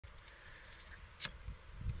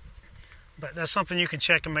But that's something you can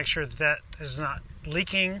check and make sure that that is not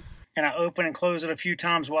leaking. And I open and close it a few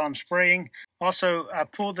times while I'm spraying. Also, I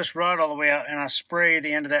pull this rod all the way out and I spray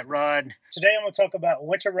the end of that rod. Today I'm going to talk about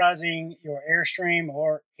winterizing your Airstream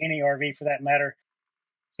or any RV for that matter.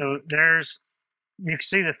 So you can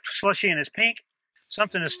see the slushy and it's pink.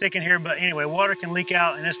 Something is sticking here, but anyway, water can leak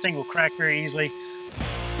out and this thing will crack very easily.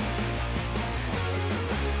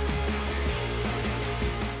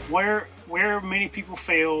 Where many people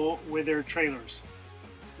fail with their trailers.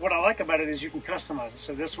 What I like about it is you can customize it.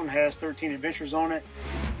 So this one has 13 adventures on it.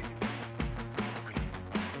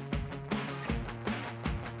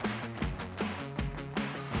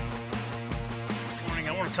 This morning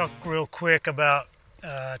I want to talk real quick about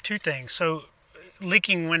two things. So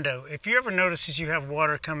leaking window. If you ever notice as you have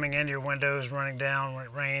water coming into your windows, running down when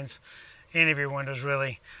it rains, any of your windows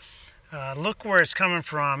really, look where it's coming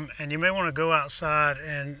from, and you may want to go outside,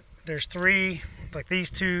 and there's three, like these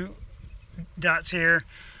two dots here.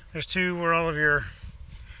 There's two where all of your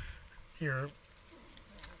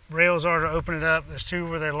rails are to open it up. There's two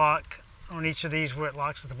where they lock on each of these where it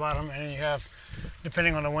locks at the bottom, and then you have,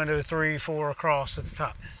 depending on the window, 3, 4 across at the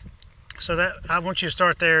top. So that I want you to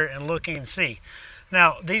start there and looking and see.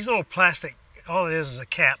 Now these little plastic, all it is a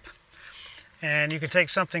cap, and you can take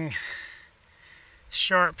something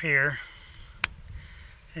sharp here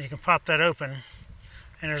and you can pop that open,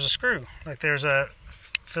 and there's a screw, like there's a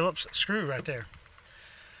Phillips screw right there.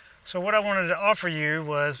 So what I wanted to offer you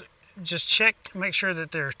was just check, make sure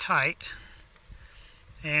that they're tight,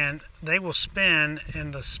 and they will spin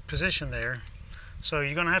in this position there. So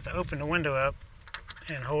you're going to have to open the window up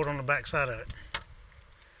and hold on the back side of it.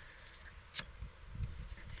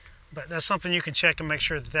 But that's something you can check and make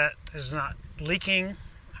sure that that is not leaking,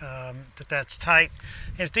 that that's tight.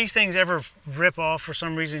 And if these things ever rip off for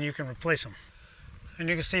some reason, you can replace them. And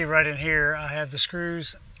you can see right in here I have the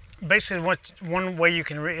screws. Basically one way you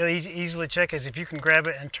can really easily check is if you can grab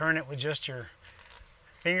it and turn it with just your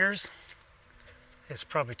fingers, it's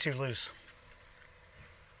probably too loose.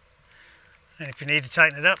 And if you need to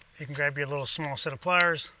tighten it up, you can grab your little small set of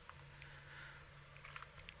pliers,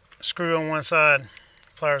 screw on one side,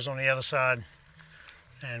 pliers on the other side,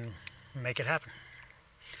 and make it happen.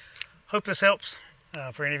 Hope this helps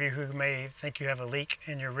for any of you who may think you have a leak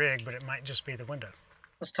in your rig, but it might just be the window.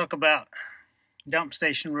 Let's talk about dump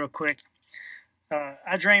station real quick.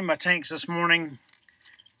 I drained my tanks this morning,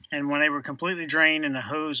 and when they were completely drained and the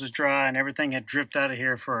hose was dry and everything had dripped out of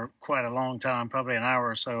here for quite a long time, probably an hour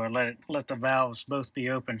or so, I let the valves both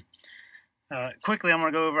be open. Quickly, I'm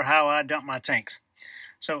going to go over how I dump my tanks.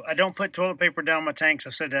 So I don't put toilet paper down my tanks.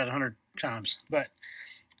 I've said that 100 times, but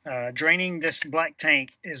draining this black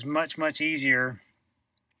tank is much easier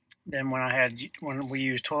than when we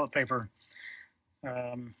used toilet paper.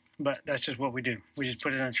 But that's just what we do. We just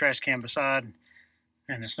put it in a trash can beside,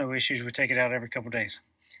 and it's no issues. We take it out every couple days.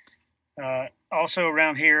 Also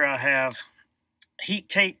around here I have heat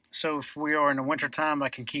tape, so if we are in the winter time I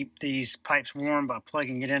can keep these pipes warm by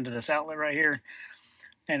plugging it into this outlet right here,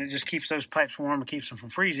 and it just keeps those pipes warm and keeps them from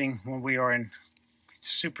freezing when we are in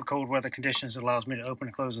super cold weather conditions. It allows me to open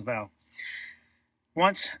and close the valve.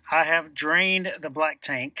 Once I have drained the black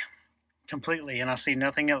tank completely and I see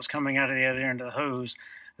nothing else coming out of the other end of the hose,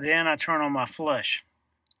 then I turn on my flush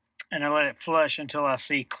and I let it flush until I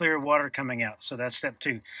see clear water coming out. So that's step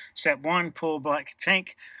 2. Step 1, pull black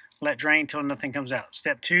tank, let drain till nothing comes out.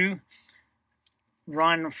 Step 2,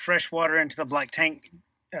 run fresh water into the black tank,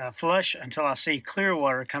 flush until I see clear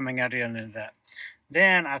water coming out the end of that.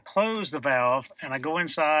 Then I close the valve and I go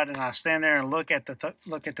inside and I stand there and look at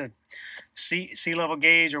the sea level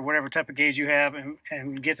gauge or whatever type of gauge you have,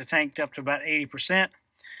 and get the tank up to about 80%.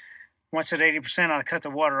 Once at 80%, I cut the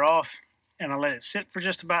water off and I let it sit for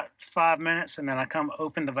just about 5 minutes, and then I come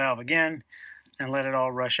open the valve again and let it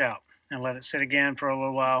all rush out and let it sit again for a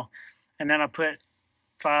little while, and then I put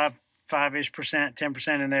 5-ish percent,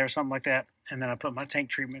 10% in there, something like that, and then I put my tank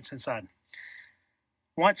treatments inside.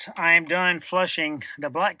 Once I am done flushing the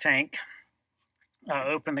black tank, I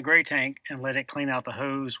open the gray tank and let it clean out the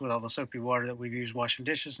hose with all the soapy water that we've used washing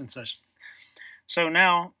dishes and such. So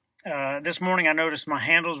now, this morning I noticed my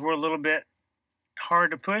handles were a little bit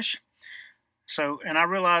hard to push. So, and I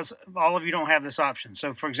realize all of you don't have this option.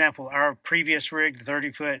 So for example, our previous rig, the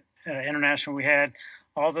 30-foot International we had,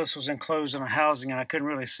 all this was enclosed in a housing, and I couldn't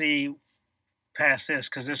really see past this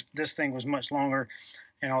because this thing was much longer,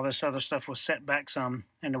 and all this other stuff was set back some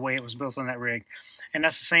in the way it was built on that rig. And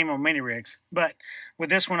that's the same on many rigs. But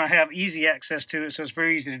with this one, I have easy access to it, so it's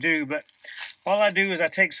very easy to do. But all I do is I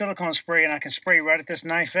take silicone spray and I can spray right at this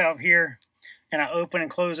knife valve here, and I open and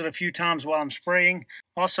close it a few times while I'm spraying.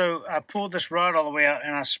 Also, I pull this rod all the way out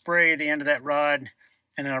and I spray the end of that rod,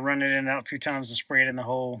 and then I run it in and out a few times and spray it in the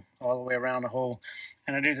hole, all the way around the hole.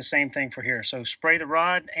 And I do the same thing for here. So spray the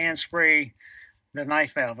rod and spray the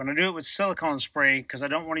knife valve. And I do it with silicone spray because I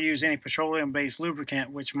don't want to use any petroleum-based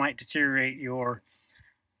lubricant, which might deteriorate your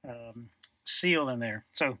seal in there.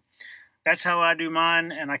 So that's how I do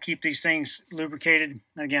mine, and I keep these things lubricated.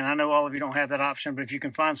 Again, I know all of you don't have that option, but if you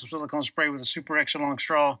can find some silicone spray with a super extra long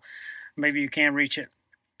straw, maybe you can reach it.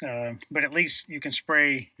 But at least you can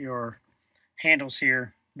spray your handles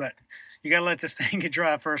here. But you got to let this thing get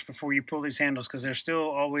dry first before you pull these handles, because there's still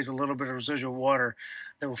always a little bit of residual water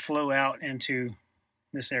that will flow out into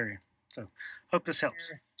this area. So hope this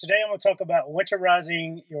helps. Today I'm going to talk about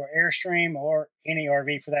winterizing your Airstream, or any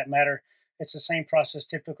RV for that matter. It's the same process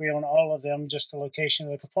typically on all of them, just the location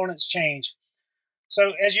of the components change.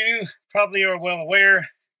 So as you probably are well aware,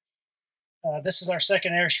 this is our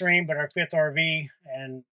second Airstream, but our fifth RV.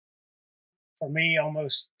 And for me,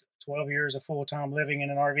 almost 12 years of full-time living in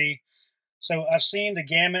an RV. So I've seen the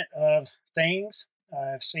gamut of things.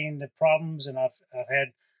 I've seen the problems, and I've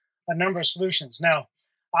had a number of solutions. Now,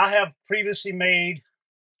 I have previously made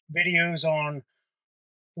videos on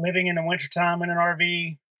living in the wintertime in an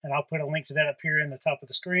RV, and I'll put a link to that up here in the top of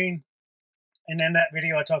the screen. And in that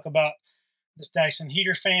video, I talk about this Dyson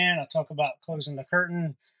heater fan. I talk about closing the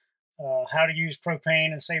curtain, how to use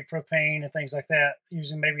propane and save propane and things like that,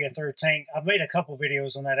 using maybe a third tank. I've made a couple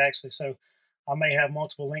videos on that actually, so I may have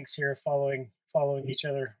multiple links here following each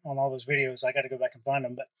other on all those videos. I got to go back and find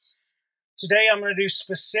them. But today I'm going to do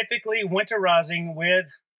specifically winterizing with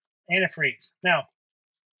antifreeze. Now,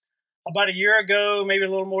 about a year ago, maybe a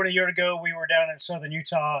little more than a year ago, we were down in southern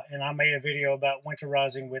Utah, and I made a video about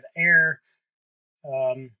winterizing with air,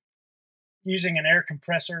 using an air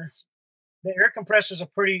compressor. The air compressor is a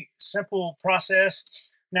pretty simple process.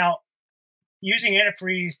 Now, using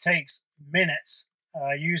antifreeze takes minutes.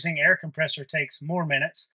 Using air compressor takes more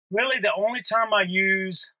minutes. Really, the only time I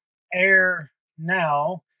use air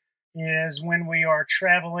now is when we are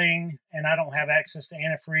traveling and I don't have access to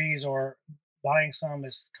antifreeze, or buying some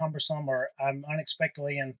is cumbersome, or I'm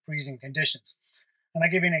unexpectedly in freezing conditions. And I'll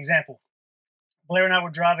give you an example. Blair and I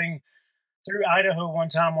were driving through Idaho one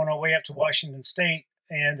time on our way up to Washington State,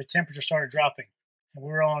 and the temperature started dropping. And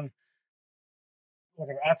we were on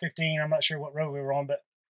whatever, I-15, I'm not sure what road we were on, but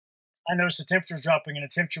I noticed the temperature was dropping, and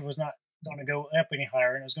the temperature was not going to go up any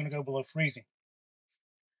higher, and it was going to go below freezing.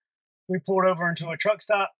 We pulled over into a truck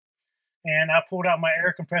stop, and I pulled out my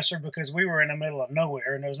air compressor because we were in the middle of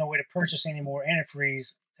nowhere, and there was no way to purchase any more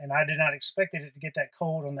antifreeze, and I did not expect it to get that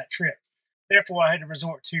cold on that trip. Therefore, I had to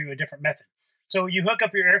resort to a different method. So you hook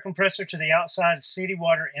up your air compressor to the outside city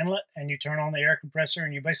water inlet, and you turn on the air compressor,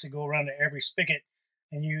 and you basically go around to every spigot,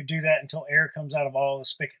 and you do that until air comes out of all the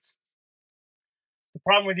spigots. The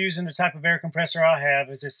problem with using the type of air compressor I have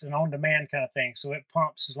is it's an on-demand kind of thing, so it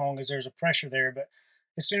pumps as long as there's a pressure there, but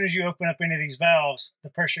as soon as you open up any of these valves, the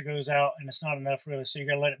pressure goes out, and it's not enough really, so you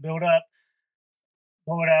got to let it build up,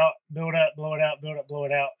 blow it out, build up, blow it out, build up, blow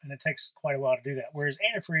it out, and it takes quite a while to do that. Whereas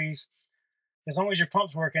antifreeze, as long as your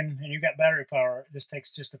pump's working and you've got battery power, this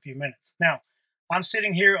takes just a few minutes. Now, I'm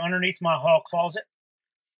sitting here underneath my hall closet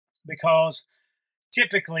because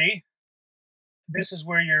typically this is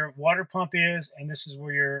where your water pump is, and this is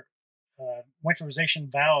where your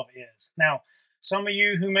winterization valve is. Now, some of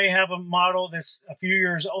you who may have a model that's a few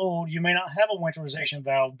years old, you may not have a winterization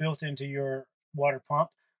valve built into your water pump,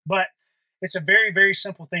 but it's a very, very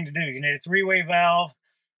simple thing to do. You need a three-way valve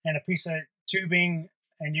and a piece of tubing,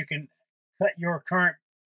 and you can cut your current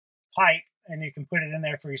pipe and you can put it in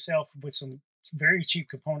there for yourself with some very cheap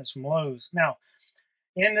components from Lowe's. Now,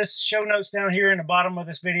 in this show notes down here in the bottom of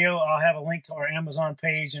this video, I'll have a link to our Amazon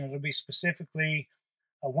page, and it'll be specifically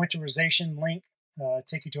a winterization link.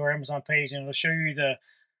 Take you to our Amazon page, and it'll show you the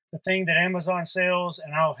thing that Amazon sells,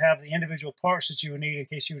 and I'll have the individual parts that you would need in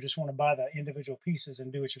case you just want to buy the individual pieces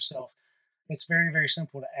and do it yourself. It's very, very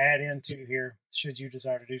simple to add into here should you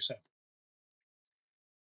desire to do so.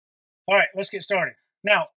 All right, let's get started.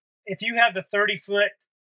 Now, if you have the 30-foot,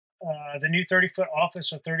 the new 30-foot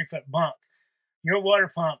office or 30-foot bunk, your water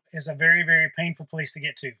pump is a very, very painful place to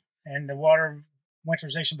get to. And the water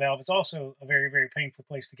winterization valve is also a very, very painful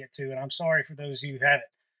place to get to. And I'm sorry for those of you who have it.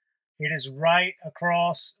 It is right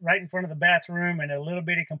across, right in front of the bathroom in a little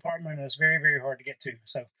bitty compartment, and it's very, very hard to get to.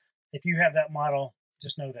 So if you have that model,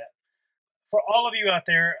 just know that. For all of you out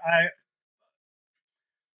there, I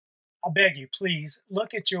beg you, please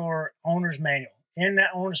look at your owner's manual. In that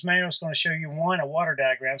owner's manual, it's going to show you, one, a water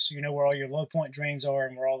diagram, so you know where all your low point drains are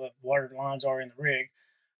and where all the water lines are in the rig.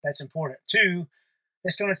 That's important. Two,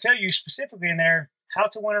 it's going to tell you specifically in there how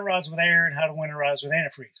to winterize with air and how to winterize with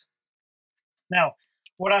antifreeze. Now,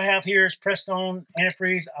 what I have here is pressed on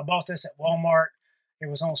antifreeze. I bought this at Walmart. It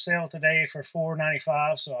was on sale today for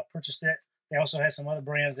 $4.95, so I purchased it. They also had some other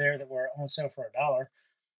brands there that were on sale for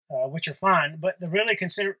 $1, which are fine. But the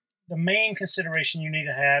main consideration you need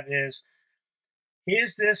to have is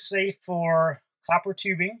this safe for copper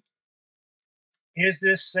tubing? Is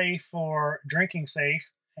this safe for drinking safe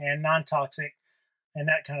and non-toxic and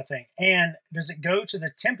that kind of thing? And does it go to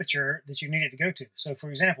the temperature that you need it to go to? So, for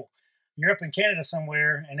example, you're up in Canada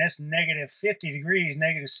somewhere and it's negative 50 degrees,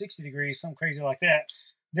 negative 60 degrees, something crazy like that.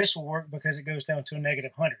 This will work because it goes down to a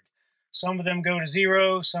negative 100. Some of them go to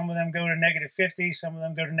 0, some of them go to negative 50, some of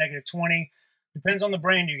them go to negative 20. Depends on the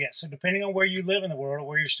brand you get. So depending on where you live in the world or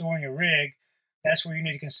where you're storing your rig, that's where you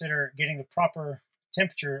need to consider getting the proper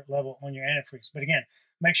temperature level on your antifreeze. But again,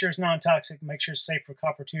 make sure it's non-toxic, make sure it's safe for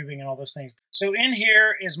copper tubing and all those things. So in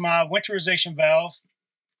here is my winterization valve.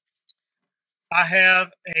 I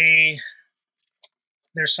have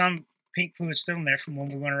there's some pink fluid still in there from when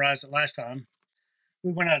we winterized it last time.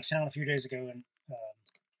 We went out of town a few days ago and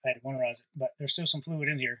I had to winterize it, but there's still some fluid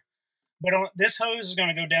in here. But this hose is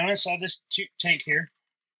going to go down inside this tank here,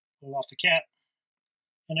 pull off the cap,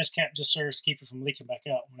 and this cap just serves to keep it from leaking back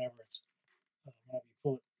out whenever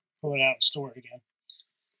you pull it out and store it again.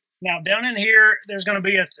 Now down in here, there's going to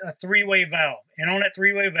be a three-way valve, and on that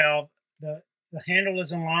three-way valve, the handle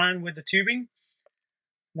is in line with the tubing.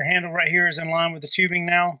 The handle right here is in line with the tubing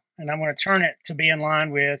now, and I'm going to turn it to be in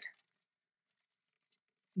line with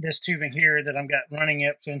this tubing here that I've got running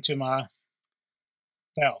up into my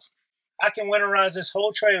valve. I can winterize this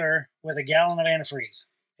whole trailer with a gallon of antifreeze.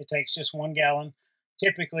 It takes just 1 gallon.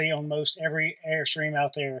 Typically on most every Airstream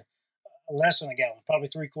out there, less than a gallon, probably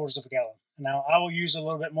 3/4 of a gallon. Now I will use a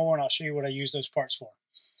little bit more and I'll show you what I use those parts for.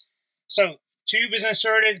 So tube is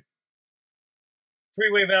inserted,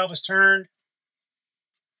 three-way valve is turned.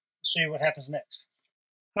 I'll show you what happens next.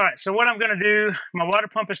 All right, so what I'm going to do, my water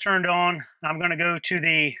pump is turned on. I'm going to go to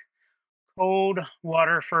the cold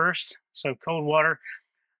water first. So cold water.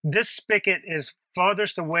 This spigot is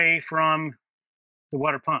farthest away from the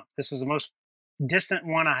water pump. This is the most distant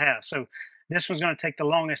one I have. So this one's going to take the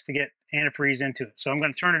longest to get antifreeze into it. So I'm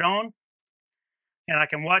going to turn it on, and I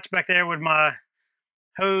can watch back there with my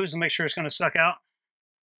hose and make sure it's going to suck out.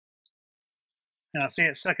 And I see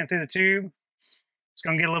it sucking through the tube. It's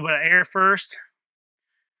going to get a little bit of air first.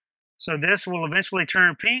 So this will eventually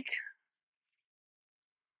turn pink.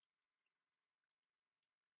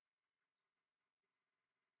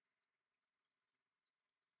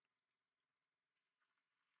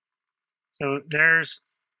 So you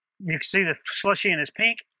can see the slushy and it's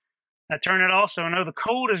pink. I turn it off, so I know the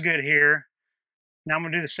cold is good here. Now I'm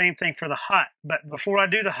going to do the same thing for the hot. But before I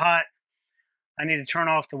do the hot, I need to turn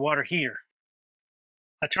off the water heater.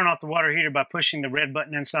 I turn off the water heater by pushing the red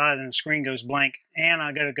button inside and the screen goes blank. And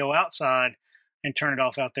I got to go outside and turn it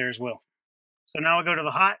off out there as well. So now I go to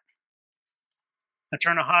the hot. I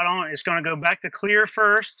turn the hot on. It's going to go back to clear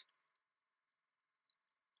first.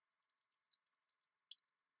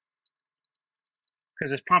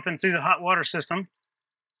 Because it's pumping through the hot water system.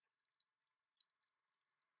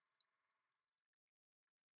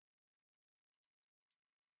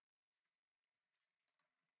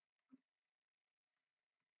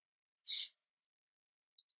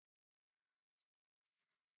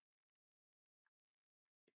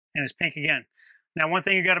 And it's pink again. Now, one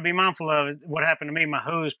thing you got to be mindful of is what happened to me. My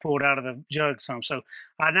hose pulled out of the jug some. So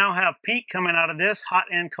I now have pink coming out of this, hot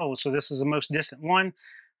and cold. So this is the most distant one.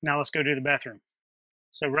 Now let's go do the bathroom.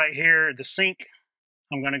 So right here, the sink,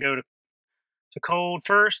 I'm going to go to cold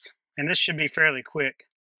first. And this should be fairly quick.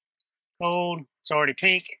 Cold, it's already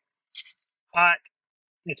pink. Hot,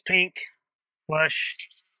 it's pink. Flush,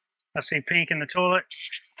 I see pink in the toilet.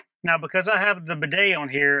 Now, because I have the bidet on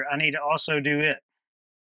here, I need to also do it.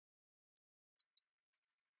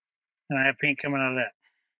 And I have pink coming out of that.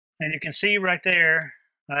 And you can see right there,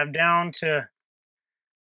 I'm down to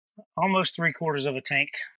almost 3/4 of a tank.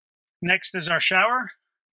 Next is our shower.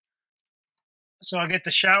 So I'll get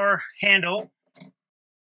the shower handle.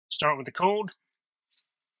 Start with the cold.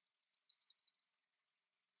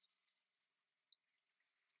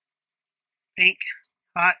 Pink,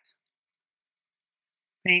 hot,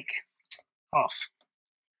 pink, off.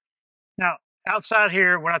 Now, outside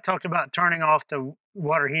here, when I talked about turning off the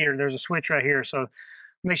water heater, there's a switch right here. So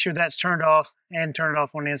make sure that's turned off and turn it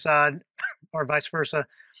off on the inside or vice versa.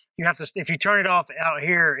 You have to, if you turn it off out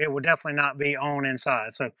here, it will definitely not be on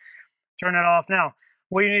inside. So turn it off. Now,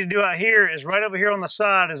 what you need to do out here is right over here on the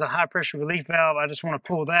side is a high pressure relief valve. I just want to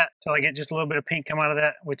pull that till I get just a little bit of pink come out of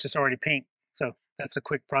that, which is already pink. So that's a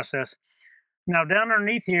quick process. Now down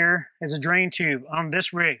underneath here is a drain tube on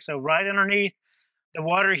this rig. So right underneath the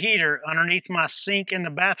water heater, underneath my sink in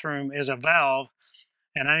the bathroom is a valve,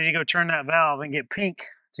 and I need to go turn that valve and get pink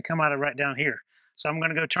to come out of right down here. So I'm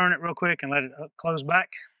gonna go turn it real quick and let it close back.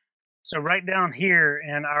 So right down here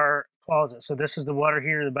in our closet, so this is the water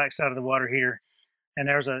heater, the back side of the water heater, and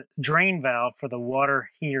there's a drain valve for the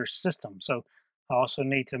water heater system. So I also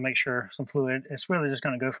need to make sure some fluid, it's really just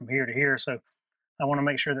gonna go from here to here. So I wanna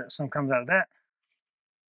make sure that some comes out of that.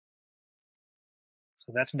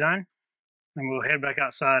 So that's done. And we'll head back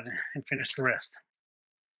outside and finish the rest.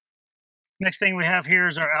 Next thing we have here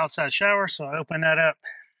is our outside shower. So I open that up.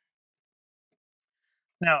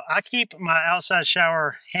 Now I keep my outside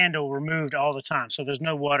shower handle removed all the time, so there's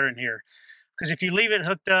no water in here. Because if you leave it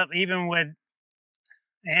hooked up, even with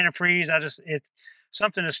antifreeze, it's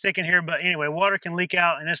something to stick in here. But anyway, water can leak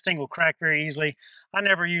out and this thing will crack very easily. I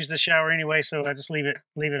never use the shower anyway, so I just leave it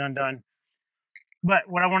undone. But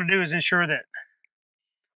what I want to do is ensure that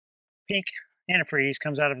pink antifreeze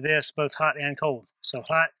comes out of this, both hot and cold. So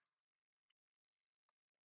hot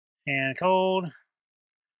and cold.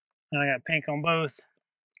 And I got pink on both.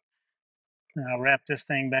 And I'll wrap this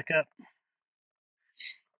thing back up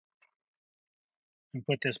and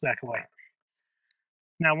put this back away.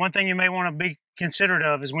 Now, one thing you may want to be considerate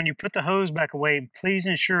of is when you put the hose back away, please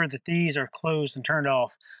ensure that these are closed and turned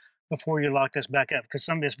off before you lock this back up, because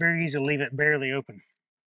it's very easy to leave it barely open.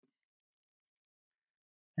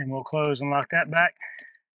 And we'll close and lock that back.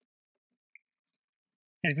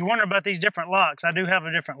 And if you wonder about these different locks, I do have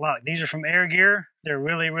a different lock. These are from Air Gear. They're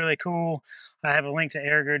really, really cool. I have a link to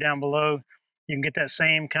Air Gear down below. You can get that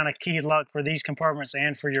same kind of key lock for these compartments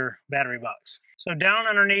and for your battery box. So down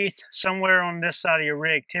underneath, somewhere on this side of your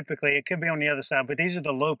rig, typically, it could be on the other side, but these are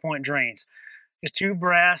the low point drains. It's two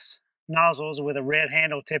brass nozzles with a red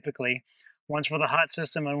handle typically. One's for the hot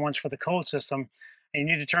system and one's for the cold system. And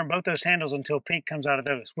you need to turn both those handles until pink comes out of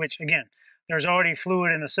those, which again, there's already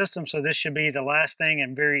fluid in the system, so this should be the last thing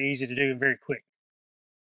and very easy to do and very quick.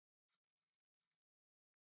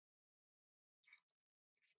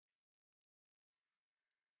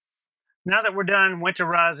 Now that we're done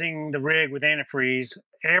winterizing the rig with antifreeze,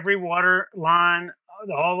 every water line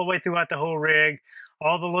all the way throughout the whole rig,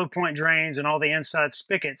 all the low point drains and all the inside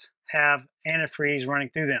spigots have antifreeze running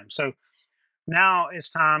through them. So now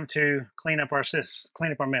it's time to clean up our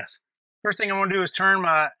mess. First thing I want to do is turn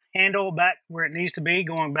my handle back where it needs to be,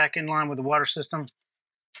 going back in line with the water system.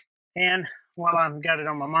 And while I've got it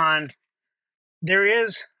on my mind, there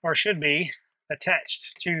is, or should be,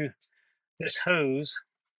 attached to this hose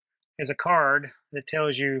is a card that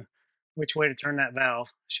tells you which way to turn that valve,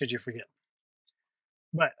 should you forget.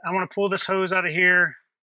 But I want to pull this hose out of here.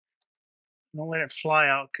 Don't let it fly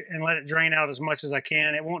out and let it drain out as much as I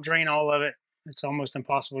can. It won't drain all of it. It's almost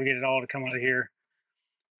impossible to get it all to come out of here,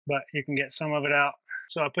 but you can get some of it out.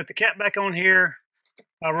 So I put the cap back on here.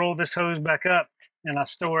 I roll this hose back up and I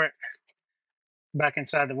store it back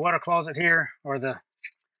inside the water closet here, or the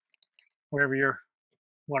wherever your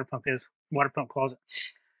water pump is, water pump closet.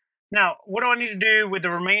 Now, what do I need to do with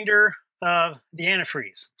the remainder of the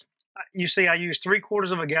antifreeze? You see, I used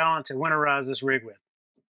 3/4 of a gallon to winterize this rig with.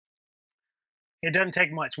 It doesn't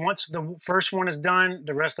take much. Once the first one is done,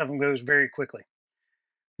 the rest of them goes very quickly.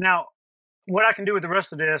 Now, what I can do with the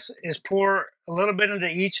rest of this is pour a little bit into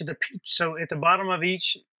each of the, so at the bottom of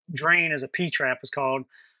each drain is a P-trap, it's called,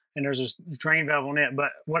 and there's a drain valve on it.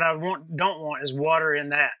 But what I don't want is water in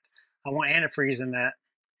that. I want antifreeze in that,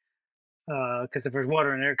 because if there's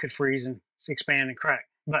water in there, it could freeze and expand and crack.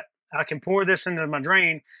 But I can pour this into my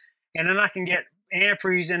drain, and then I can get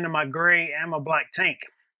antifreeze into my gray and my black tank.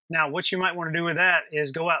 Now, what you might want to do with that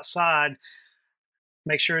is go outside,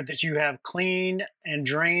 make sure that you have cleaned and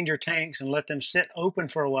drained your tanks and let them sit open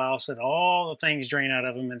for a while so that all the things drain out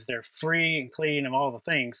of them and they're free and clean of all the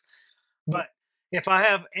things. But if I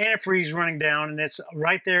have antifreeze running down and it's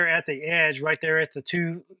right there at the edge, right there at the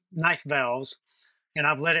two knife valves, and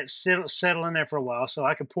I've let it settle in there for a while, so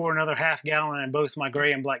I could pour another ½ gallon in both my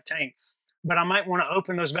gray and black tank. But I might want to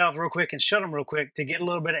open those valves real quick and shut them real quick to get a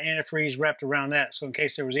little bit of antifreeze wrapped around that. So in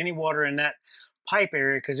case there was any water in that pipe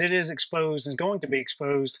area, because it is exposed and is going to be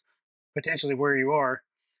exposed potentially where you are.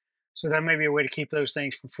 So that may be a way to keep those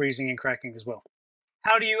things from freezing and cracking as well.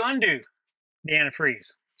 How do you undo the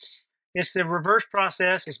antifreeze? It's the reverse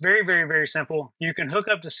process. It's very, very, very simple. You can hook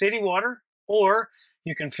up to city water, or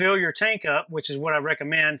you can fill your tank up, which is what I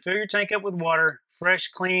recommend. Fill your tank up with water, fresh,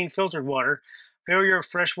 clean, filtered water. Fill your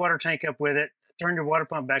fresh water tank up with it, turn your water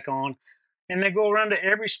pump back on, and then go around to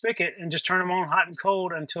every spigot and just turn them on hot and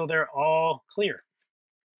cold until they're all clear.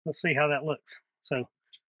 Let's see how that looks. So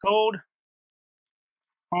cold,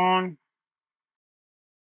 on.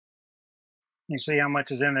 You see how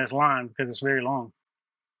much is in this line because it's very long.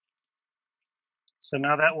 So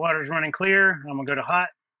now that water's running clear, I'm gonna go to hot.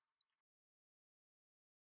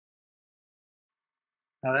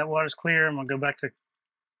 Now that water's clear, I'm gonna go back to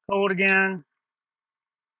cold again.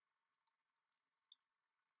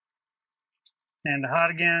 And to hot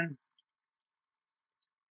again.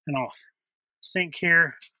 And off. Sink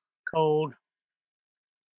here, cold,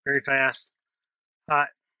 very fast. Hot,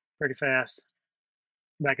 pretty fast.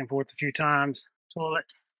 Back and forth a few times. Toilet.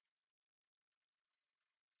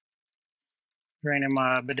 Draining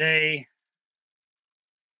my bidet.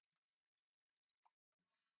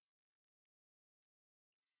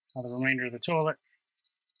 All the remainder of the toilet.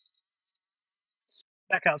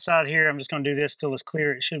 Back outside here, I'm just going to do this till it's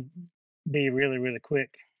clear. It should be really, really quick.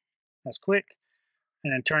 That's quick.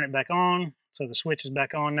 And then turn it back on. So the switch is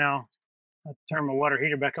back on now. I'll turn my water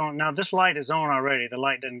heater back on. Now this light is on already. The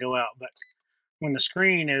light doesn't go out, but when the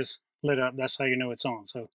screen is lit up, that's how you know it's on.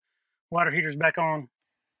 So water heater's back on.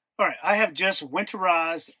 All right, I have just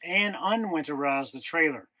winterized and unwinterized the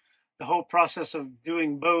trailer. The whole process of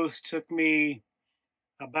doing both took me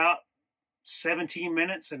about 17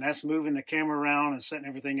 minutes, and that's moving the camera around and setting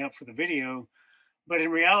everything up for the video. But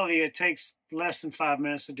in reality, it takes less than 5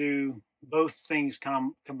 minutes to do both things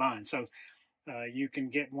combined. So you can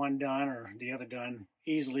get one done or the other done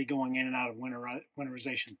easily going in and out of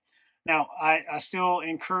winterization. Now, I still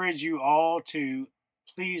encourage you all to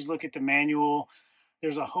please look at the manual.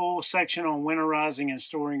 There's a whole section on winterizing and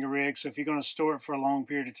storing a rig. So if you're going to store it for a long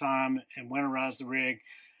period of time and winterize the rig,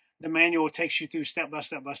 the manual takes you through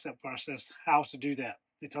step-by-step process how to do that.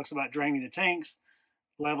 It talks about draining the tanks,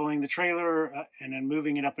 leveling the trailer, and then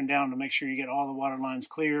moving it up and down to make sure you get all the water lines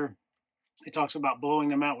clear. It talks about blowing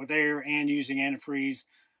them out with air and using antifreeze,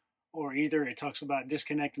 or either it talks about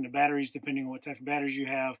disconnecting the batteries depending on what type of batteries you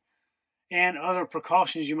have, and other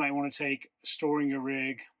precautions you might want to take storing your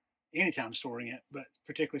rig, anytime storing it, but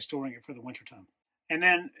particularly storing it for the wintertime. And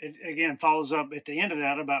then it again follows up at the end of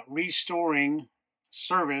that about restoring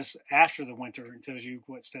service after the winter and tells you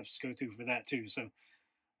what steps to go through for that too. So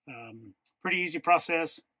pretty easy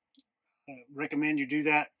process. Recommend you do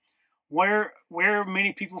that. Where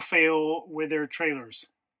many people fail with their trailers,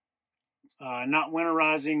 not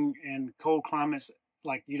winterizing in cold climates,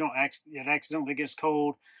 like it accidentally gets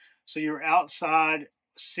cold. So you're outside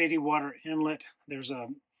city water inlet. There's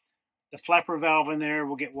the flapper valve in there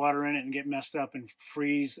will get water in it and get messed up and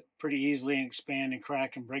freeze pretty easily and expand and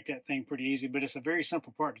crack and break that thing pretty easy. But it's a very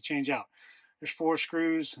simple part to change out. There's 4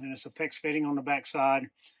 screws and it's a PEX fitting on the back side.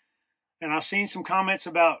 And I've seen some comments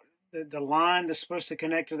about the line that's supposed to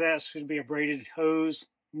connect to that should be a braided hose.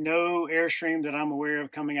 No Airstream that I'm aware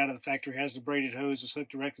of coming out of the factory has the braided hose. It's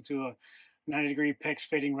hooked directly to a 90-degree PEX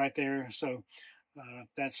fitting right there. So if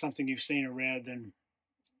that's something you've seen or read, then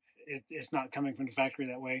it's not coming from the factory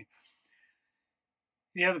that way.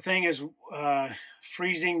 The other thing is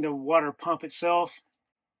freezing the water pump itself.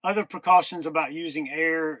 Other precautions about using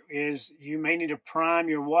air is you may need to prime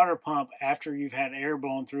your water pump after you've had air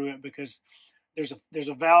blown through it, because there's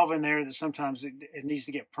a valve in there that sometimes it needs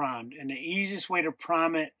to get primed. And the easiest way to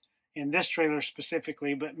prime it in this trailer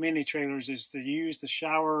specifically, but many trailers, is to use the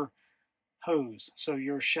shower hose. So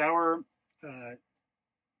your shower,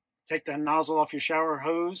 take the nozzle off your shower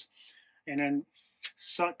hose and then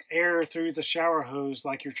suck air through the shower hose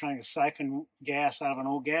like you're trying to siphon gas out of an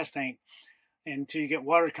old gas tank until you get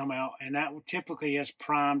water to come out, and that typically has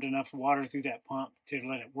primed enough water through that pump to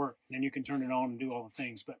let it work. And then you can turn it on and do all the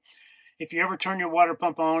things. But if you ever turn your water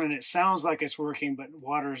pump on and it sounds like it's working but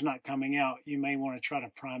water is not coming out, you may want to try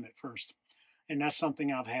to prime it first. And that's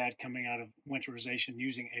something I've had coming out of winterization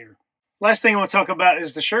using air. Last thing I want to talk about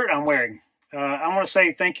is the shirt I'm wearing. I want to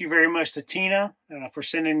say thank you very much to Tina for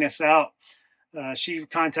sending this out. She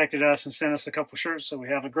contacted us and sent us a couple shirts. So we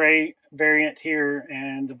have a gray variant here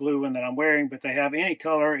and the blue one that I'm wearing, but they have any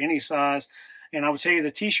color, any size. And I would tell you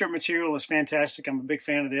the t-shirt material is fantastic. I'm a big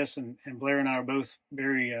fan of this, and Blair and I are both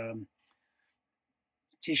very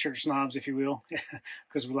t-shirt snobs, if you will,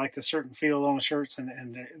 because we like the certain feel on the shirts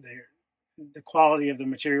and the quality of the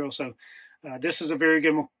material. So this is a very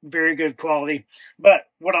good quality. But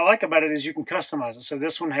what I like about it is you can customize it. So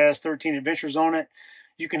this one has 13 adventures on it.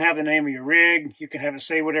 You can have the name of your rig. You can have it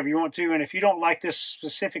say whatever you want to. And if you don't like this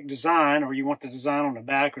specific design, or you want the design on the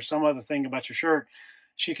back or some other thing about your shirt,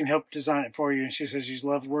 she can help design it for you. And she says she's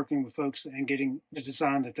loved working with folks and getting the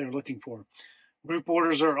design that they're looking for. Group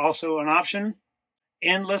orders are also an option.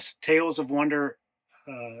 Endless Tales of Wonder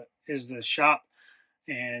is the shop.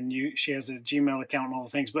 And she has a Gmail account and all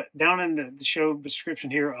the things. But down in the show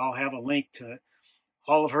description here, I'll have a link to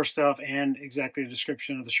all of her stuff and exactly the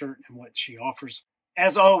description of the shirt and what she offers.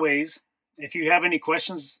 As always, if you have any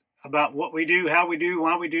questions about what we do, how we do,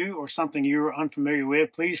 why we do, or something you're unfamiliar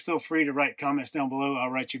with, please feel free to write comments down below. I'll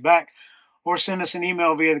write you back, or send us an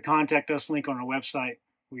email via the Contact Us link on our website.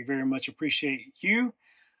 We very much appreciate you,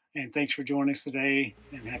 and thanks for joining us today,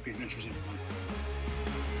 and happy adventures, everyone.